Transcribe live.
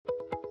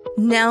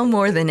Now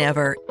more than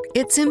ever,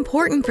 it's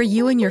important for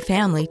you and your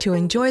family to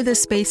enjoy the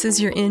spaces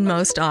you're in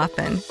most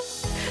often.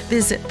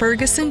 Visit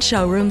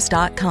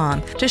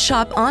FergusonShowrooms.com to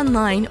shop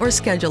online or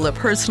schedule a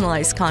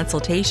personalized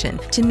consultation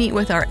to meet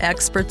with our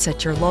experts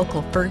at your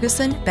local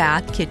Ferguson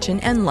Bath, Kitchen,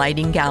 and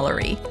Lighting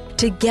Gallery.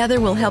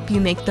 Together we'll help you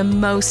make the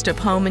most of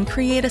home and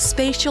create a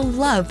space you'll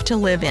love to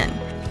live in.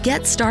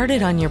 Get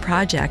started on your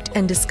project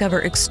and discover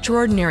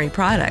extraordinary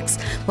products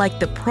like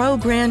the Pro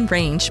Grand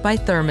Range by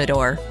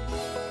Thermador.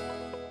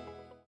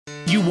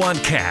 You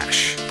want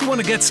cash. You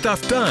want to get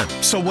stuff done.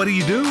 So what do?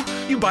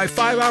 You buy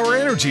 5-Hour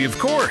Energy, of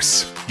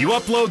course. You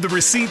upload the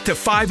receipt to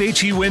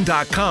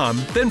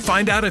 5hewin.com, then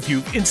find out if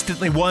you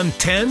instantly won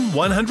 $10,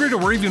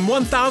 $100, or even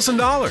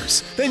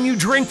 $1,000. Then you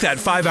drink that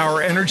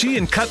 5-Hour Energy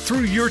and cut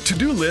through your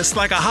to-do list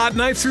like a hot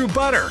knife through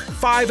butter.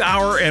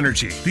 5-Hour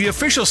Energy, the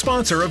official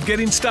sponsor of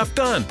Getting Stuff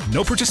Done.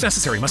 No purchase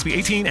necessary. Must be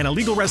 18 and a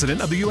legal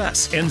resident of the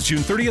U.S. Ends June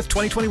 30th,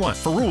 2021.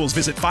 For rules,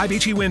 visit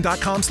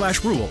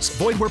 5hewin.com/rules.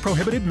 Void where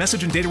prohibited.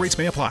 Message and data rates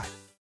may apply.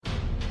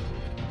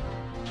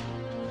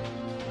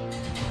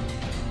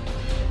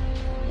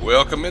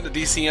 Welcome into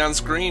DC On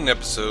Screen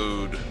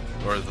episode,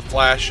 or The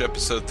Flash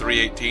episode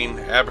 318,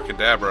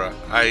 Abracadabra.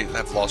 I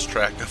have lost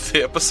track of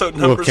the episode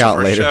numbers. We'll count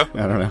of our later. show.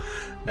 I don't know.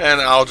 And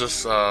I'll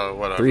just,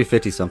 whatever.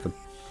 350 something.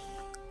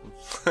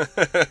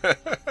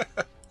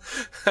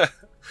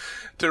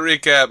 To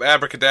recap,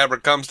 Abracadabra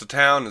comes to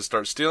town and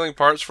starts stealing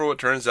parts for what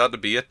turns out to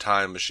be a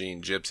time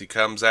machine. Gypsy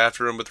comes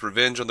after him with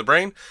revenge on the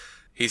brain.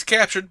 He's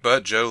captured,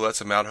 but Joe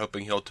lets him out,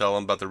 hoping he'll tell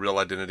him about the real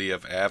identity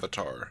of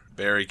Avatar.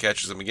 Barry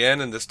catches him again,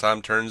 and this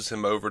time turns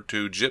him over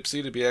to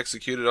Gypsy to be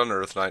executed on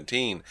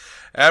Earth-19.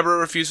 Abra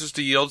refuses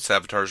to yield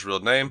Avatar's real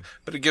name,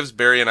 but it gives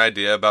Barry an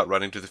idea about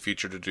running to the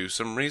future to do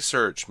some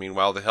research.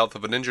 Meanwhile, the health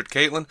of an injured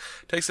Caitlin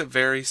takes a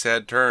very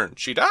sad turn.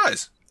 She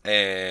dies,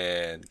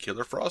 and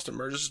Killer Frost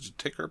emerges to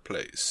take her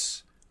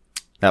place.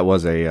 That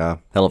was a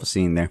hell of a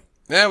scene there.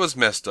 That was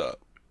messed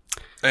up.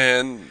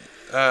 And,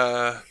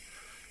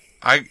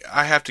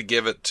 I have to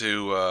give it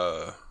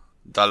to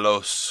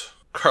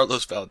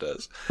Carlos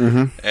Valdez,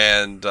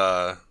 and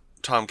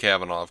Tom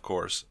Cavanaugh, of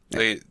course.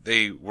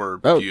 They were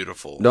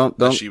beautiful.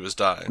 Don't she was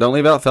dying. Don't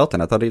leave out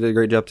Felton. I thought he did a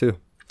great job too.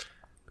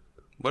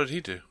 What did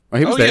he do? Oh,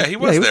 he was there. Yeah, he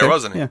was there,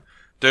 wasn't he? Yeah.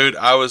 Dude,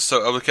 I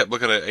kept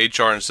looking at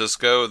HR and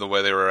Cisco, the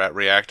way they were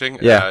reacting.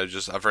 Yeah.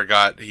 I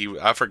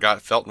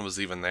forgot Felton was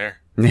even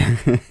there.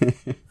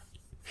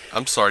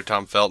 I'm sorry,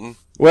 Tom Felton.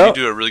 Well, you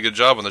do a really good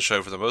job on the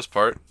show for the most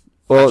part.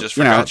 Well,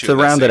 to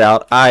round it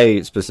out,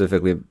 I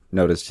specifically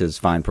noticed his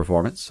fine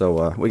performance,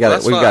 so we've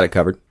got it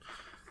covered.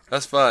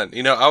 That's fine.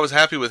 I was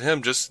happy with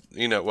him just,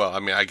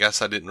 I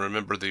guess I didn't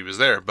remember that he was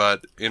there,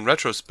 but in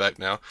retrospect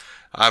now,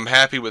 I'm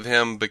happy with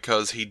him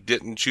because he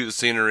didn't chew the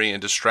scenery and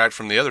distract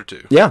from the other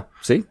two. Yeah,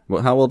 see?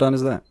 Well, how well done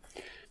is that?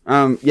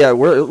 Yeah,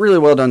 we're really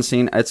well done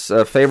scene. It's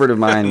a favorite of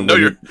mine.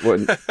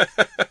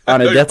 On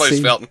a death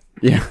scene. Felton.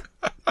 Yeah.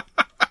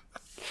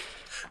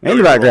 In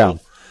the background.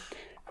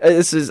 I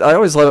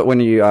always love it when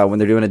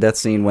they're doing a death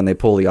scene when they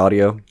pull the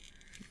audio.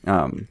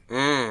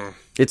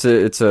 It's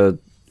a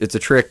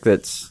trick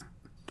that's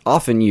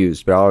often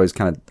used, but I always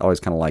kind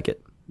of like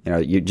it.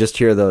 You just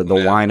hear the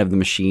whine of the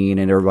machine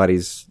and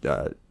everybody's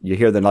you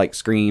hear the like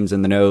screams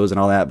in the nose and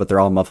all that, but they're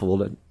all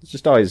muffled. It's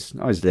just always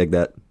dig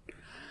that.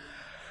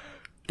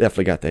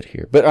 Definitely got that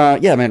here.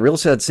 But yeah, man, real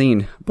sad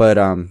scene. But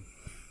man,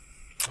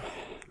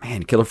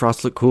 Killer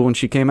Frost looked cool when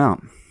she came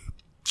out.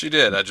 She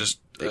did.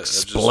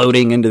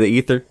 Exploding into the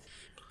ether.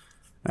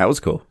 That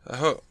was cool.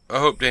 I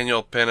hope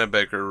Danielle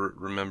Pennebaker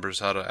remembers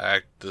how to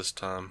act this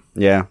time.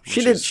 Yeah,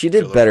 she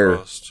did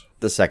better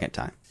the second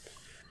time.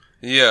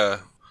 Yeah,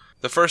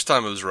 the first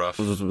time it was rough.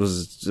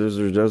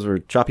 Those were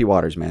choppy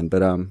waters, man.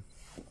 But and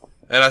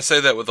I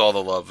say that with all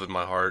the love in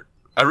my heart.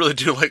 I really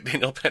do like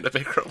Danielle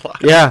Pennebaker a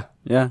lot.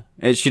 Yeah,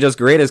 and she does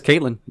great as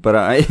Caitlin. But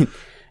I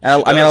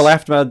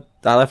laughed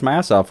my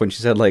ass off when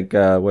she said like,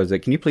 "Was it?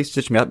 Can you please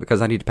stitch me up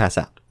because I need to pass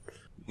out?"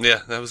 Yeah,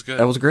 that was good.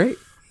 That was great.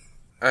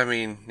 I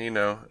mean,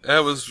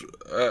 that was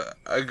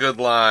a good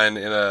line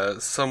in a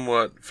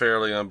somewhat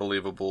fairly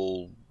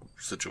unbelievable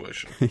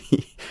situation.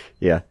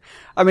 Yeah.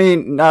 I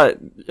mean,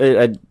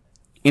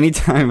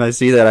 anytime I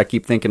see that, I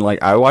keep thinking,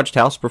 like, I watched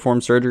House perform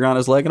surgery on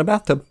his leg in a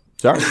bathtub.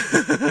 Sorry.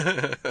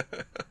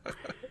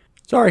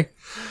 Sorry.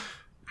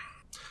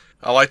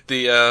 I like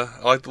the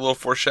little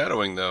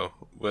foreshadowing, though,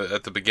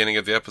 at the beginning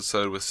of the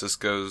episode with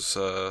Cisco's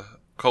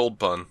cold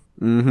pun.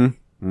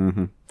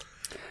 Mm-hmm.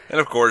 And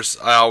of course,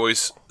 I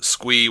always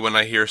squee when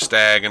I hear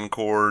Stag and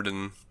Cord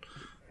and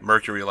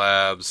Mercury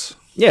Labs.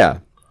 Yeah.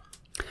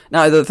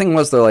 Now the thing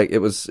was though, like it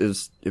was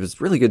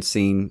really good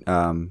scene.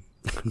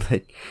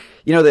 But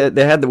we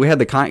had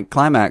the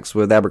climax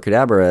with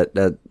Abracadabra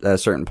at a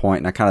certain point,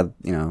 and I kind of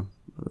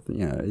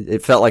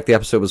it felt like the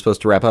episode was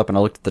supposed to wrap up, and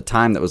I looked at the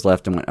time that was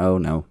left and went, oh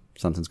no,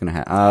 something's gonna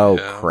happen. Oh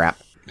yeah. Crap.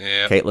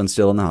 Yeah. Caitlin's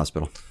still in the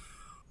hospital.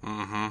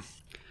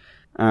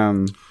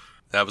 Mm-hmm.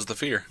 That was the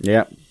fear.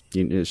 Yeah.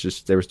 It's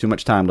just there was too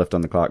much time left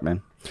on the clock,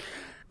 man.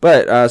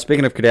 But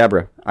speaking of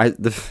Kadabra,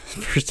 the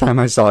first time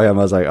I saw him,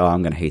 I was like, "Oh,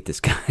 I'm gonna hate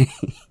this guy."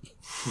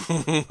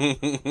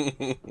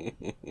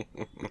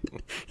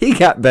 He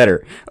got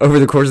better over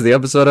the course of the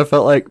episode, I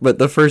felt like. But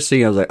the first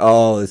scene, I was like,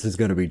 oh, this is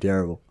going to be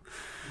terrible.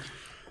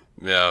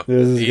 Yeah.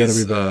 This is going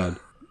to be bad.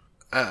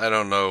 I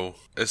don't know.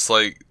 It's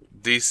like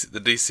the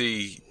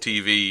DC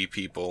TV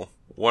people,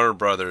 Warner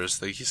Brothers,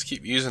 they just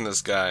keep using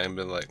this guy and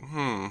been like,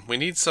 we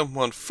need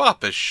someone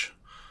foppish.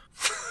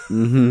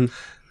 Mm-hmm.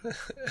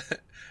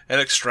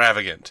 And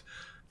extravagant.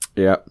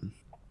 Yeah.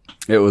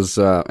 It was,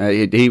 he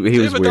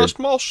was weird.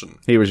 Molson.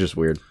 He was just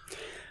weird.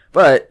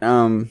 But,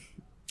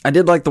 I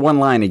did like the one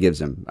line he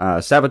gives him.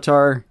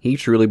 Savitar, he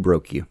truly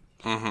broke you.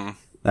 Mm-hmm.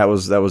 That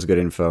was good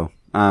info.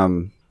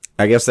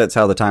 I guess that's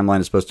how the timeline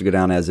is supposed to go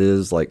down as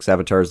is. Like,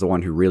 Savitar is the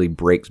one who really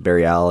breaks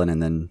Barry Allen,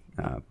 and then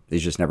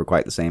he's just never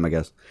quite the same, I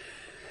guess.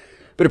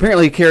 But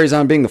apparently he carries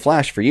on being the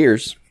Flash for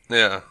years.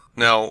 Yeah.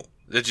 Now,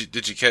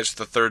 did you catch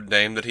the third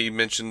name that he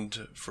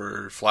mentioned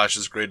for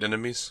Flash's great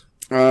enemies?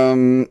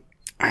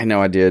 I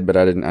know I did, but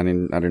I didn't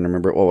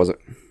remember it. What was it?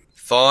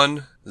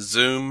 Thawne,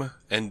 Zoom,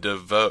 and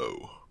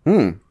DeVoe.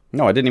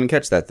 No, I didn't even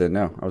catch that then.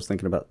 No, I was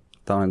thinking about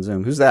Thawne and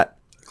Zoom. Who's that?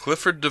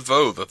 Clifford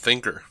DeVoe, the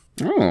Thinker.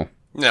 Oh.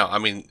 Now, I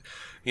mean,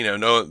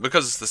 no,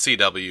 because it's the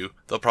CW,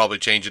 they'll probably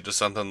change it to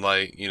something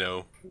like,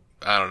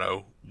 I don't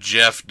know,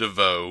 Jeff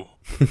DeVoe.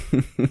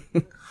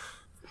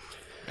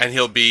 And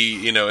he'll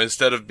be,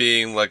 instead of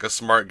being like a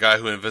smart guy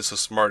who invents a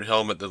smart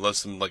helmet that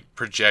lets him like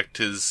project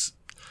his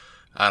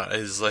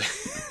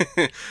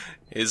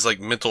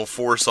mental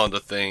force onto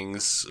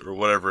things or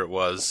whatever it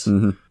was.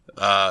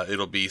 Mm-hmm.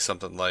 It'll be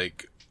something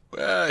like,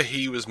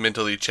 he was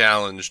mentally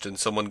challenged and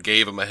someone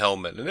gave him a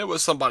helmet and it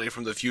was somebody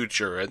from the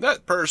future and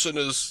that person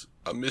is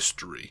a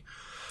mystery.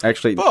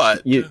 Actually,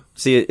 but you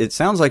see, it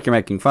sounds like you're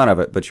making fun of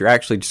it, but you're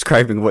actually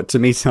describing what to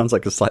me sounds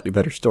like a slightly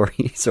better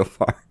story so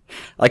far.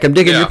 Like, I'm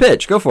digging your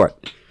pitch. Go for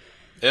it.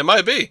 It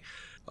might be.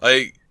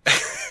 Like,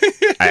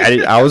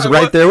 I was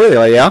right there with you.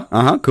 Like,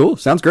 yeah, cool.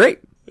 Sounds great.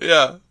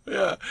 Yeah.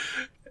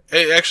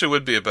 It actually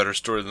would be a better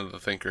story than The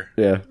Thinker.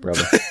 Yeah,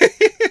 probably.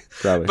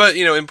 But,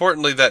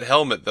 importantly, that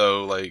helmet,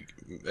 though, like,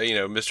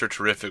 Mr.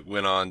 Terrific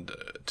went on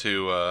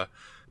to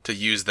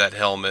use that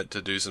helmet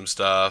to do some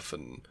stuff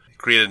and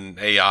created an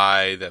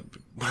AI that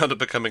wound up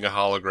becoming a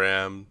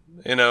hologram.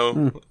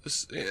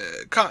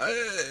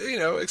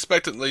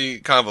 Expectantly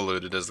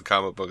convoluted as the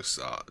comic books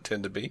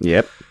tend to be.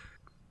 Yep.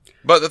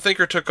 But the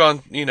Thinker took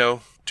on,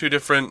 two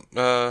different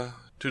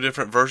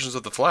versions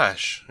of the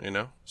Flash.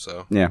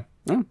 So yeah,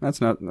 that's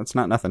not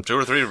nothing. 2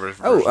 or 3 versions.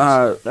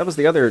 That was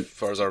the other. As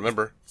far as I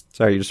remember.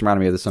 Sorry, you just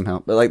reminded me of this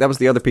somehow. But like that was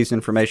the other piece of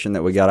information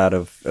that we got out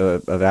of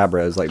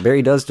Abra is like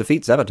Barry does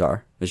defeat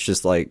Savitar. It's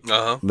just like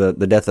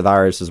the death of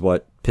Iris is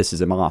what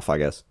pisses him off, I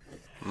guess.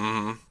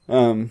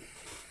 Mm-hmm.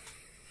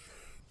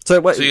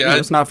 So what? See,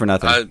 it's not for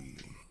nothing.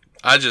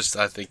 I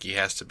think he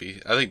has to be.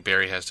 I think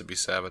Barry has to be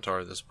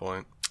Savitar at this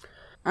point.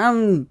 I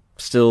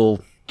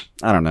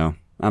don't know.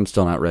 I'm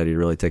still not ready to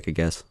really take a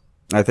guess.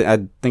 I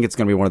think it's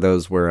going to be one of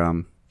those where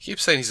He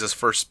keeps saying he's his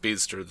first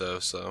speedster though,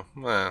 so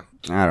I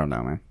don't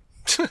know, man.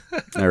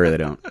 I really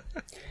don't.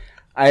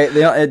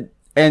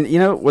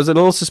 Was it a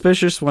little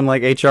suspicious when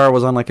like HR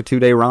was on like a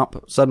 2-day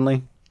romp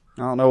suddenly?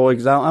 I don't know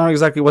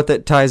exactly what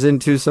that ties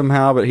into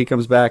somehow, but he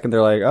comes back and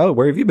they're like, "Oh,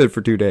 where have you been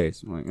for 2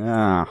 days?" I'm like,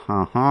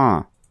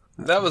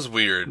 That was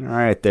weird. All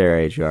right,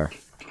 there, HR.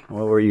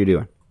 What were you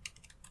doing?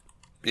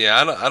 Yeah,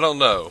 I don't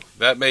know.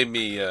 That made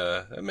me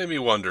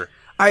wonder.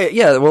 I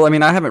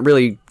haven't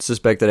really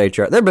suspected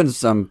HR. There have been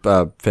some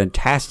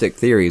fantastic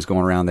theories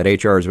going around that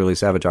HR is really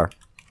Savitar.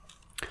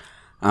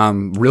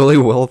 Really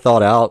well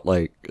thought out,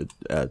 like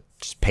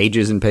just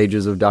pages and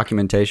pages of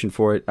documentation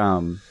for it.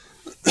 Not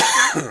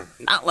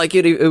like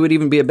it would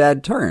even be a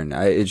bad turn.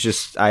 I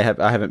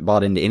haven't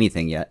bought into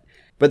anything yet.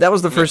 But that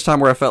was the first time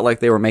where I felt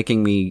like they were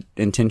making me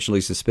intentionally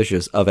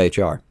suspicious of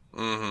HR.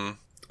 Mm-hmm.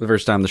 The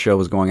first time the show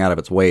was going out of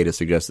its way to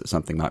suggest that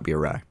something might be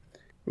awry.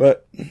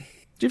 But do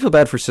you feel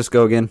bad for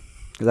Cisco again?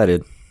 Because I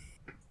did.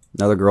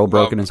 Another girl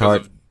broken his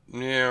heart.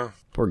 Yeah.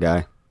 Poor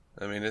guy.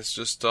 I mean, it's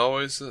just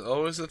always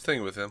a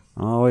thing with him.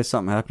 Always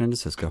something happening to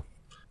Cisco.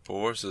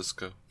 Poor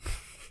Cisco.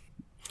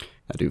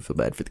 I do feel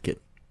bad for the kid.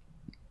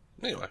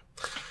 Anyway.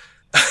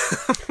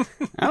 I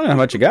don't know how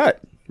much you got,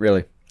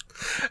 really.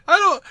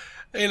 I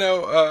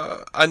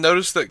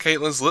noticed that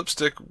Caitlin's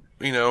lipstick,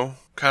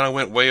 kind of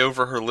went way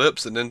over her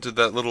lips and into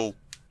that little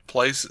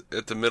place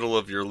at the middle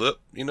of your lip,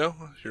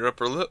 your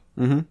upper lip,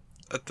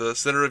 at the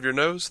center of your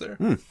nose there.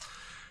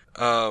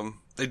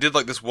 They did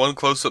like this one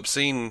close-up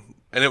scene,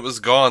 and it was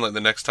gone like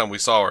the next time we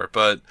saw her.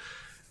 But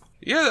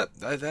yeah,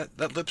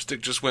 that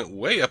lipstick just went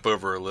way up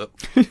over her lip.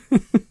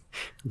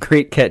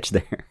 Great catch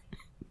there.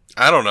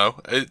 I don't know.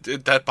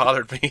 That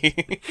bothered me.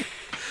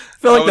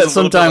 I feel like that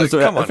sometimes.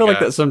 I feel like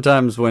that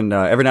sometimes when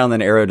every now and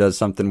then Arrow does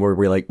something where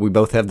we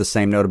both have the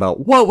same note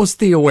about what was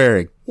Thea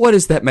wearing? What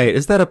is that made?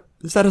 Is that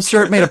a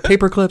shirt made of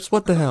paper clips?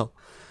 What the hell?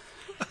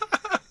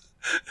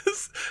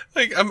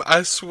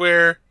 I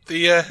swear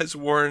Thea has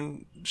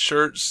worn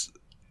shirts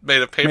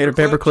made of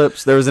paper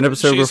clips. There was an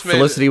episode where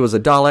Felicity was a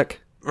Dalek.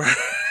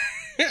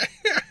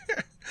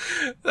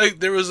 Like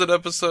there was an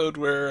episode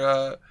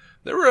where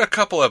There were a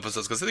couple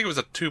episodes, because I think it was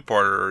a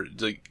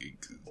two-parter, like,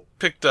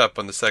 picked up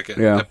on the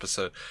second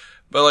episode.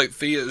 But, like,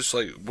 Thea's,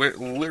 like,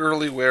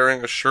 literally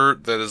wearing a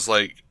shirt that is,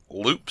 like,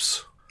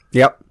 loops.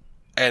 Yep.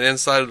 And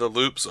inside of the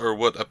loops are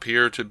what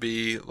appear to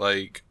be,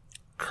 like,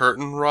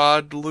 curtain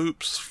rod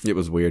loops. It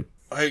was weird.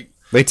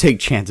 They take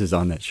chances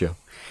on that show.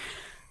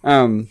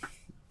 I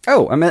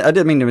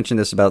didn't mean to mention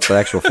this about the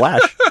actual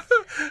Flash.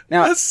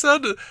 Now, that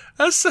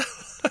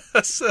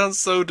sounds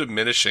so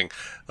diminishing.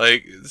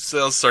 Like, it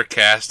sounds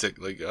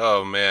sarcastic. Like,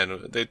 oh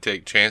man, they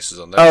take chances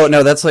on that. Oh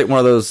no, that's like one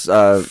of those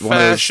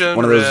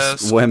one of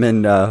those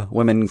women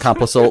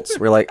compulsalts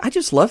where like, I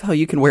just love how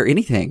you can wear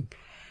anything.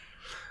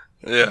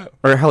 Yeah.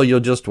 Or how you'll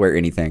just wear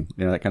anything.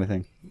 You know, that kind of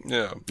thing.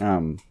 Yeah.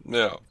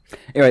 Yeah.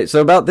 Anyway,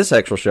 so about this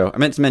actual show, I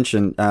meant to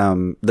mention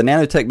the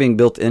nanotech being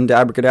built into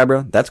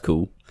Abracadabra. That's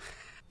cool.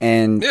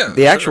 And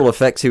the actual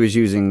effects he was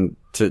using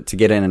to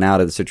get in and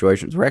out of the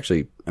situations were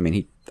actually, I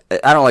mean,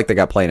 I don't like the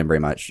guy playing him very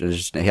much.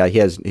 It's just,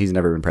 he's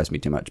never impressed me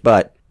too much.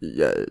 But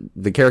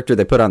the character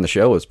they put on the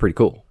show was pretty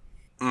cool.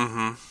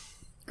 Mm-hmm.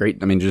 Great.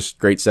 I mean, just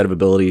great set of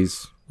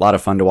abilities. A lot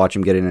of fun to watch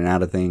him get in and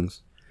out of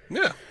things.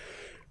 Yeah.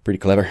 Pretty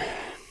clever.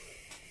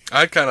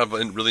 I kind of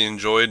really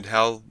enjoyed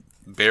how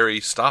Barry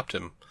stopped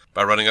him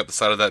by running up the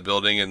side of that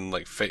building and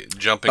like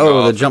jumping off.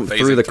 Oh, the jump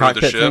through the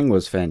cockpit thing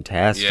was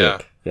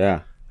fantastic.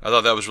 Yeah. I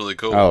thought that was really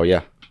cool. Oh,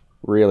 yeah.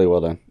 Really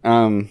well done.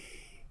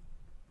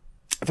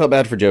 I felt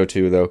bad for Joe,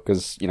 too, though,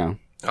 because, you know.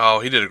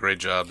 Oh, he did a great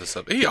job this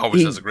episode. He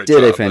always does a great job.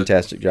 He did a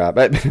fantastic job.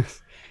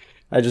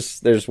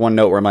 There's one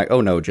note where I'm like,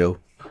 oh, no, Joe.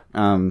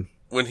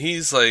 When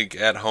he's, like,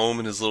 at home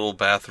in his little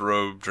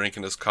bathrobe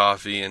drinking his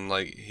coffee and,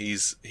 like,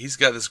 he's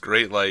got this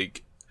great,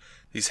 like,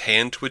 these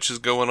hand twitches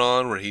going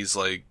on where he's,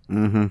 like,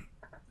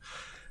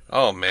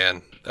 oh,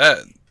 man,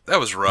 that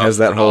was rough. Has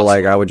that whole,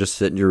 like, I would just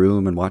sit in your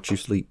room and watch you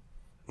sleep.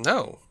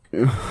 No.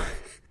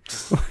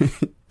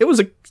 It was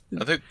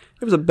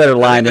a better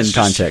line in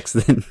context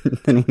than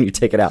when you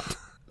take it out.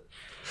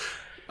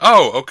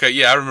 Oh, okay,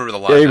 yeah, I remember the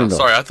line now.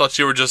 Sorry, I thought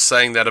you were just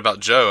saying that about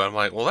Joe. I'm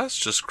like, well, that's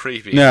just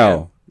creepy.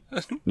 No.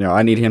 No,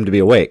 I need him to be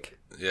awake.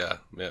 Yeah.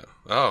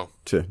 Oh.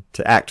 To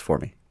act for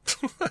me.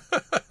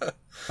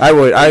 I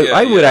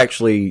would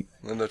actually,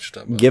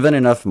 given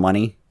enough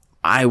money,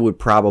 I would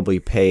probably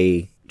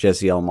pay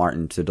Jesse L.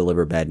 Martin to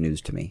deliver bad news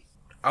to me.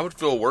 I would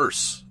feel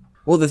worse.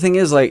 Well, the thing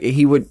is, like,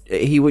 you would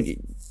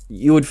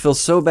feel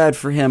so bad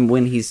for him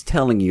when he's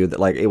telling you that,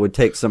 like, it would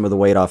take some of the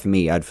weight off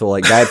me. I'd feel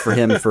like bad for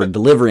him for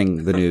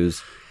delivering the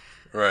news.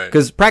 Right.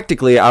 Because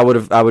practically, I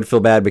would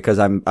feel bad because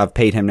I've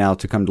paid him now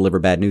to come deliver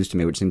bad news to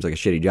me, which seems like a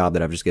shitty job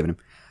that I've just given him.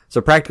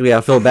 So practically, I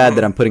feel bad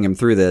that I'm putting him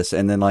through this,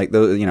 and then like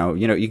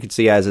you could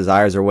see as his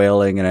eyes are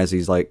wailing and as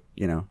he's like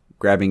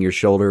grabbing your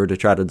shoulder to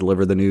try to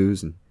deliver the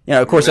news, and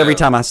of course, every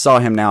time I saw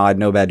him now, I'd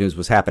know bad news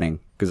was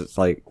happening because it's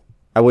like.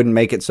 I wouldn't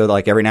make it so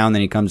like every now and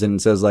then he comes in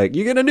and says like,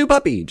 you get a new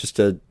puppy, just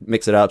to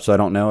mix it up so I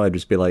don't know. I'd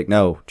just be like,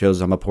 no,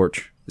 Joe's on my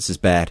porch. This is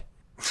bad.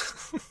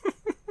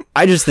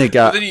 I just think,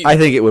 I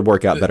think it would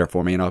work out better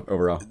for me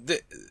overall.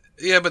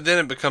 Yeah, but then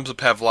it becomes a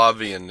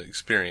Pavlovian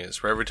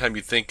experience where every time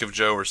you think of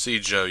Joe or see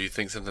Joe, you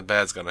think something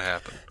bad's going to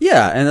happen.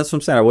 Yeah, and that's what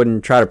I'm saying. I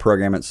wouldn't try to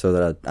program it so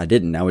that I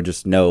didn't. I would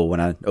just know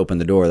when I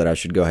opened the door that I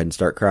should go ahead and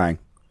start crying.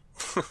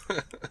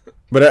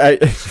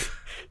 But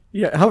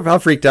yeah, how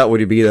freaked out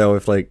would he be though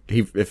if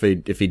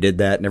he did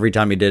that, and every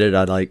time he did it,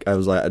 I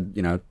was like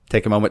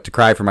take a moment to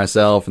cry for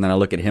myself, and then I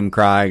look at him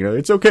crying.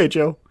 It's okay,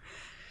 Joe.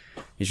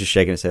 He's just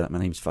shaking his head. My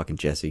name's fucking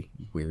Jesse.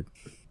 Weird.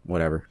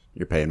 Whatever.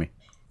 You're paying me.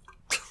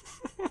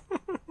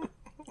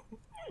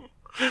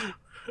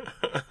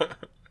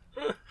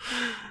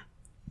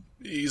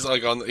 He's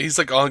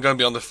gonna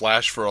be on the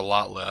Flash for a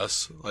lot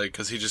less, like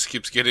because he just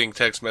keeps getting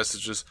text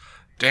messages.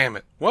 Damn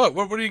it! What?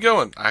 Where are you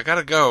going? I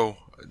gotta go.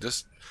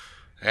 Just.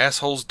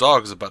 Asshole's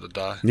dog's about to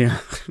die. Yeah.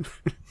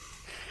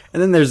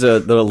 And then there's the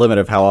limit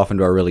of how often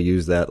do I really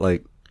use that.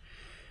 Like,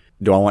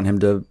 do I want him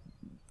to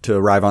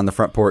arrive on the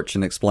front porch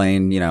and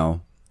explain,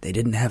 they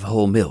didn't have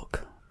whole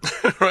milk.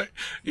 Right.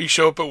 You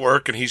show up at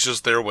work and he's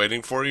just there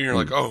waiting for you. You're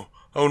like, oh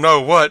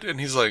no, what? And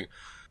he's like,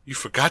 you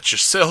forgot your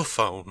cell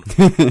phone.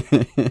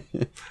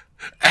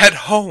 At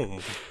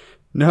home.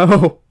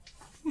 No.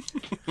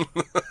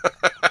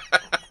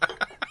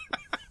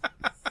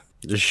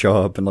 Just show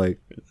up and like,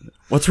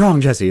 what's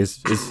wrong, Jesse?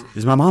 Is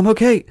my mom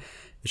okay?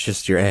 It's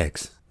just your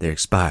eggs. They're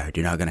expired.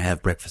 You're not going to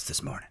have breakfast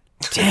this morning.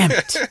 Damn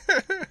it.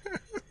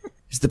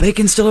 Is the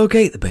bacon still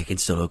okay? The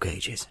bacon's still okay,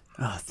 Jason.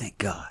 Oh, thank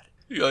God.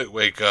 You like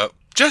wake up.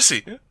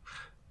 Jesse!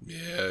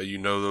 Yeah, you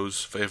know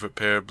those favorite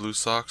pair of blue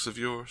socks of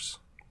yours?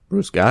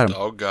 Bruce got them.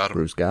 Dog got them.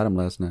 Bruce got them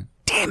last night.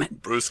 Damn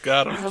it. Bruce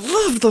got them. I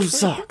love those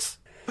socks.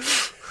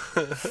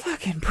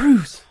 Fucking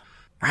Bruce.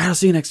 All right, I'll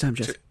see you next time,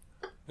 Jesse.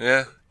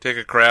 Yeah. Take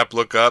a crap,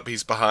 look up,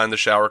 he's behind the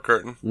shower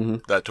curtain. Mm-hmm.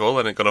 That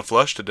toilet ain't gonna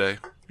flush today.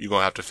 You're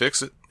gonna have to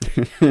fix it.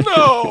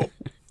 No!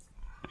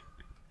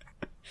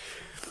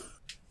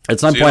 At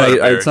some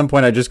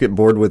point, I just get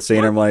bored with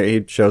seeing him. Like,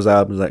 he shows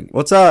up and is like,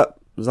 what's up?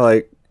 I was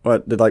like,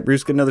 what? Did like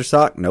Bruce get another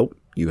sock? Nope.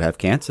 You have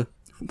cancer.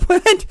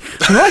 What?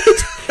 What?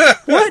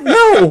 What?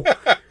 No!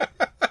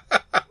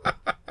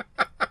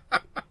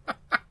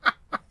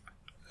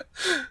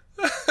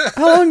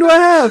 How long do I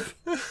have?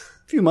 A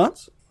few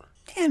months.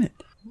 Damn it.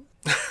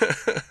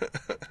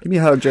 Give me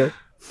a hug, Joe.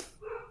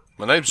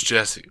 My name's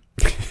Jesse.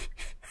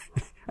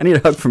 I need a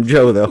hug from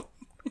Joe, though.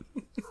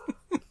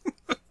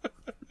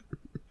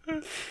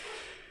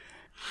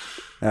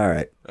 All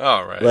right.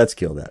 Let's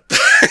kill that.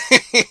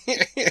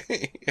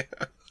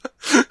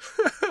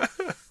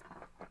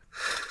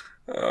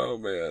 Oh,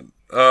 man.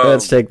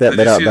 Let's take that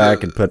bit out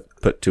back and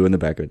put 2 in the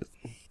back of it.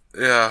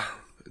 Yeah.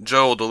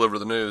 Joe will deliver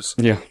the news.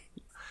 Yeah.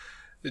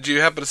 Did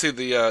you happen to see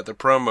the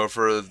promo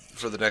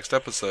for the next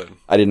episode?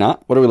 I did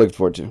not. What are we looking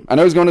forward to? I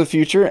know he's going to the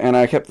future, and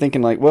I kept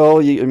thinking like,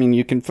 well,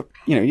 you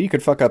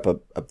could fuck up a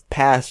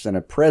past and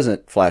a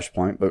present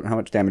Flashpoint, but how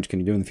much damage can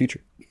you do in the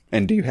future?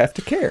 And do you have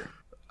to care?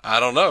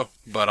 I don't know,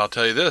 but I'll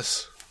tell you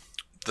this: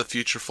 the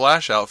future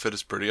Flash outfit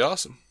is pretty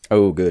awesome.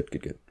 Oh, good.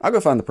 I'll go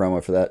find the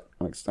promo for that.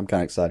 I'm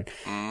kind of excited.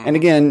 And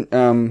again,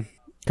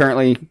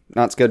 currently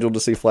not scheduled to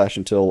see Flash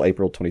until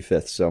April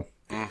 25th, so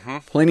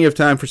plenty of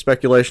time for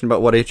speculation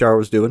about what HR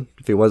was doing,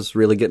 if he was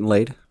really getting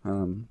laid.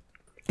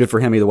 Good for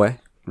him either way,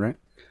 right?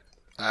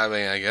 I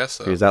mean, I guess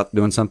so. If he was out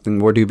doing something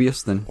more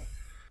dubious than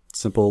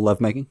simple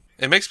lovemaking.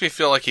 It makes me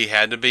feel like he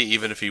had to be,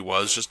 even if he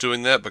was just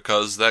doing that,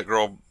 because that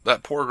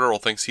poor girl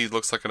thinks he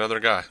looks like another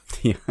guy.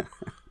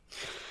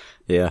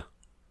 Yeah.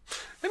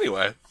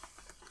 Anyway.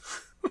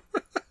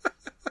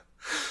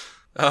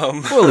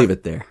 We'll leave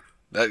it there.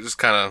 That just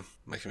kind of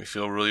makes me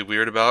feel really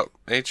weird about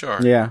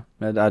HR. Yeah.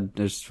 I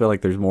just feel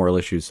like there's moral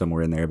issues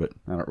somewhere in there, but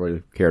I don't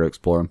really care to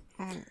explore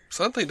them.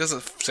 Something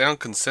doesn't sound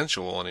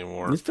consensual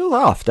anymore. It feels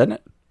off, doesn't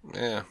it?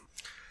 Yeah.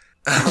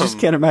 I just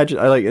can't imagine.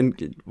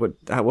 What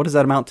does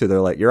that amount to? They're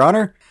like, Your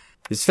Honor,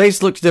 his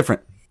face looks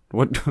different.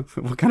 What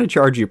kind of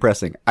charge are you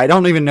pressing? I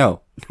don't even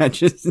know.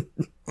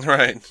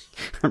 Right.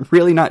 I'm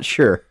really not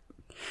sure.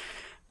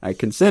 I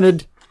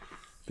consented.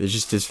 It's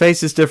just his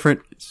face is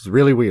different. It's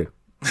really weird.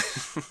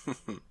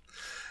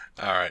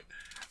 All right.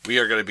 We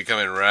are going to be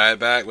coming right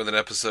back with an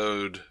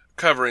episode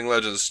covering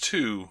Legends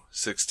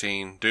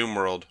 2:16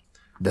 Doomworld.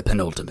 The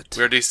penultimate.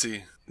 We are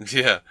DC.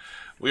 Yeah.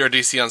 We are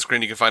DC On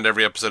Screen. You can find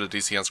every episode at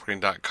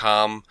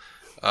DCOnScreen.com.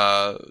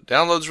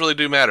 Downloads really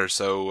do matter,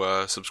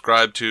 so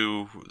subscribe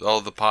to all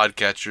the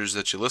podcatchers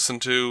that you listen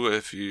to.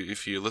 If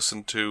you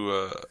listen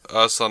to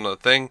us on a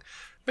thing,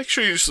 make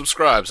sure you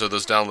subscribe so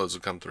those downloads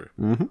will come through.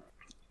 Mm-hmm.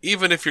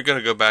 Even if you're going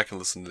to go back and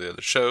listen to the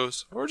other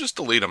shows, or just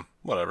delete them,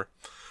 whatever.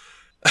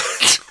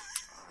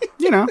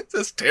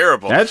 That's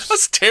terrible.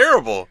 That's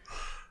terrible.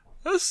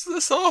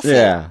 That's awful.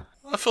 Yeah.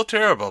 I feel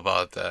terrible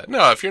about that.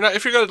 No, if you're going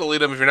to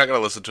delete them, if you're not going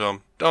to listen to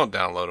them, don't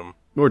download them.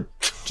 Or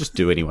just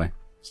do anyway.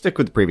 Stick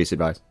with the previous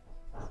advice.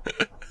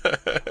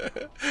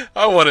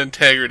 I want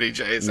integrity,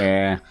 Jason.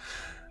 Nah.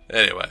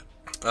 Anyway,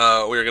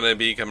 we're going to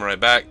be coming right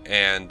back,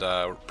 and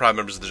proud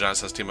members of the Giant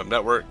Size Team Up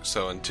Network.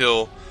 So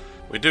until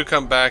we do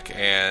come back,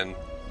 and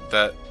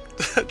that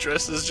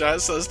address is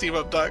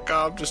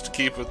GiantSizedTeamUp.com, just to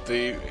keep with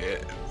the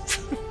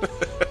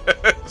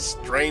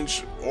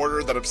strange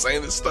order that I'm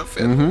saying this stuff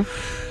in.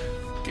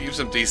 Keep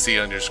some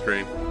DC on your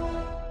screen.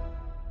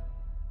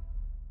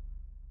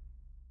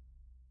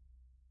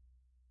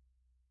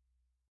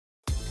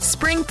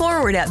 Spring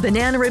forward at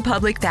Banana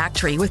Republic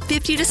Factory with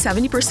 50 to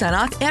 70%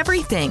 off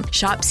everything.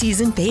 Shop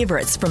season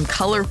favorites from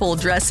colorful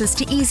dresses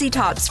to easy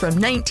tops from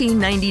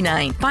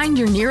 $19.99. Find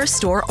your nearest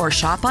store or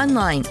shop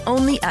online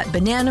only at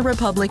Banana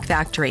Republic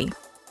Factory.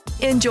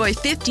 Enjoy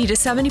 50 to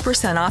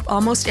 70% off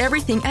almost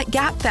everything at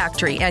Gap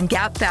Factory and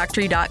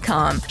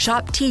GapFactory.com.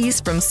 Shop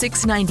tees from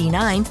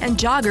 $6.99 and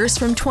joggers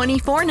from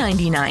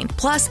 $24.99.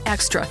 Plus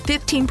extra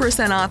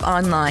 15% off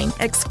online.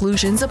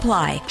 Exclusions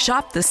apply.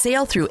 Shop the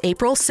sale through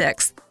April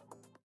 6th.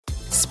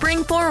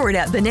 Spring forward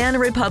at Banana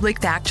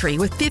Republic Factory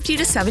with 50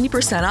 to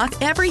 70%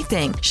 off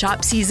everything.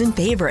 Shop season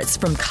favorites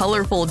from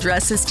colorful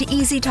dresses to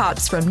easy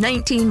tops from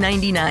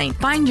 $19.99.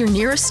 Find your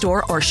nearest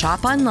store or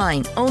shop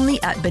online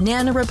only at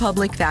Banana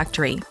Republic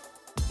Factory.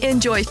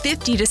 Enjoy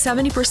 50 to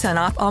 70%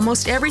 off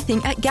almost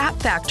everything at Gap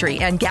Factory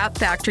and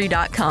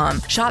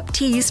GapFactory.com. Shop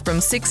tees from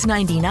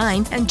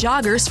 $6.99 and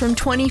joggers from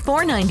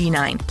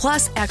 $24.99.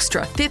 Plus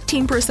extra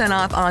 15%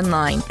 off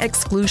online.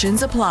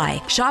 Exclusions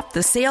apply. Shop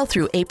the sale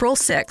through April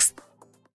 6th.